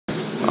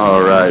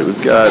All right,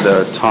 we've got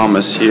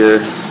Thomas here,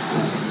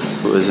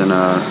 who is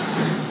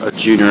a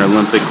Junior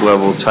Olympic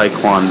level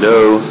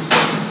Taekwondo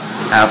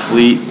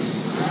athlete.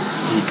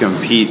 He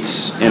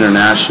competes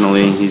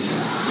internationally. He's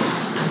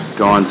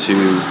gone to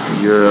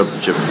Europe,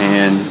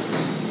 Japan,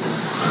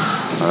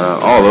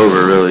 all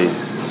over really.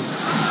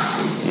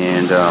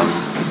 And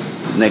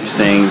next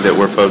thing that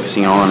we're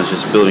focusing on is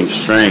just building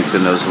strength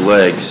in those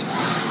legs.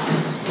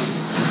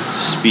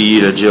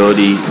 Speed,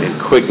 agility,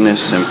 and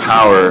quickness and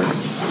power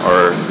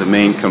are the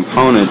main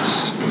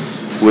components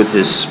with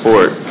his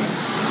sport.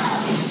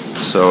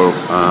 So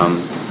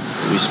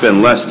we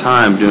spend less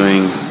time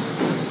doing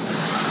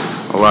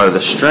a lot of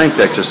the strength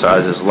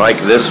exercises like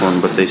this one,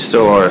 but they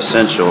still are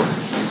essential.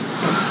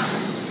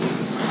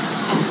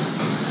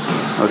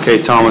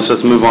 Okay, Thomas,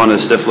 let's move on to the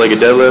stiff-legged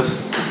deadlift.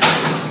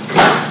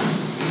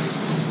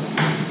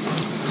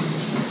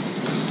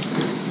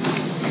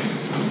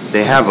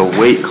 They have a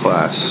weight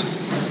class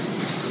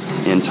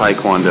in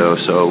Taekwondo,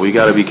 so we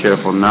got to be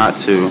careful not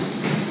to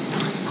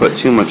put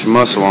too much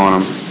muscle on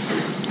them.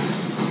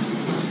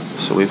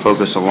 So we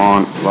focus a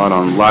lot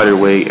on lighter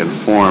weight and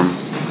form,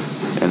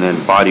 and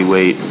then body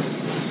weight,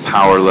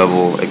 power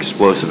level,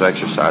 explosive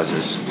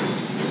exercises.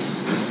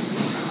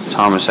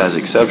 Thomas has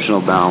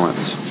exceptional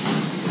balance.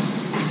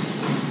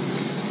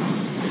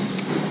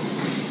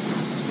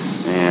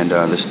 And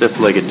the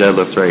stiff-legged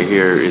deadlift right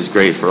here is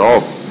great for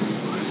all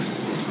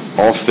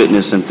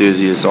fitness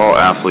enthusiasts, all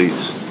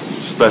athletes,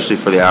 especially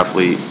for the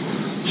athlete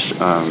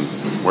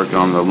working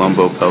on the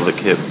lumbo-pelvic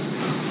hip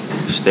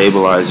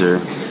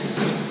stabilizer.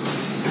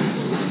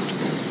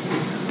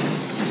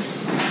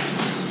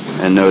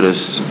 And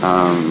notice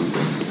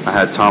I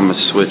had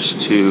Thomas switch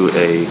to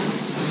a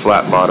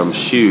flat bottom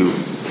shoe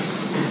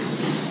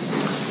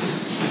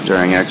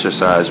during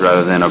exercise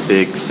rather than a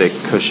big thick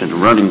cushioned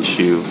running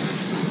shoe,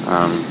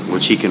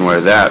 which he can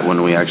wear that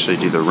when we actually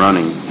do the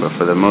running, but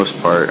for the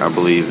most part I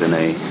believe in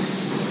a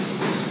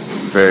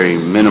very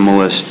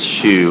minimalist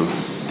shoe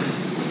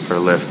for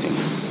lifting.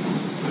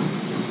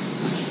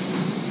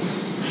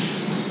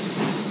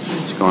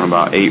 He's going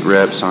about 8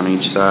 reps on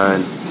each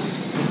side.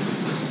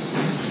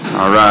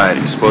 Alright,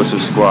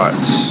 explosive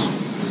squats,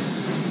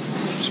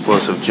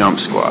 explosive jump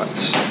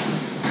squats.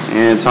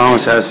 And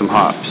Thomas has some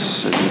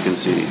hops, as you can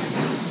see.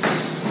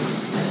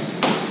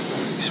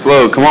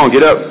 Explode, come on,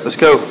 get up, let's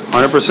go,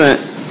 100%.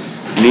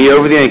 Knee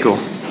over the ankle.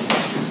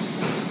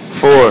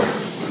 4,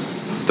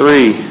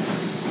 3,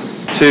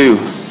 2,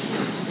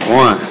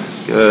 1.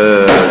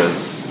 Good.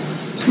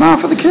 Smile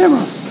for the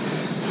camera.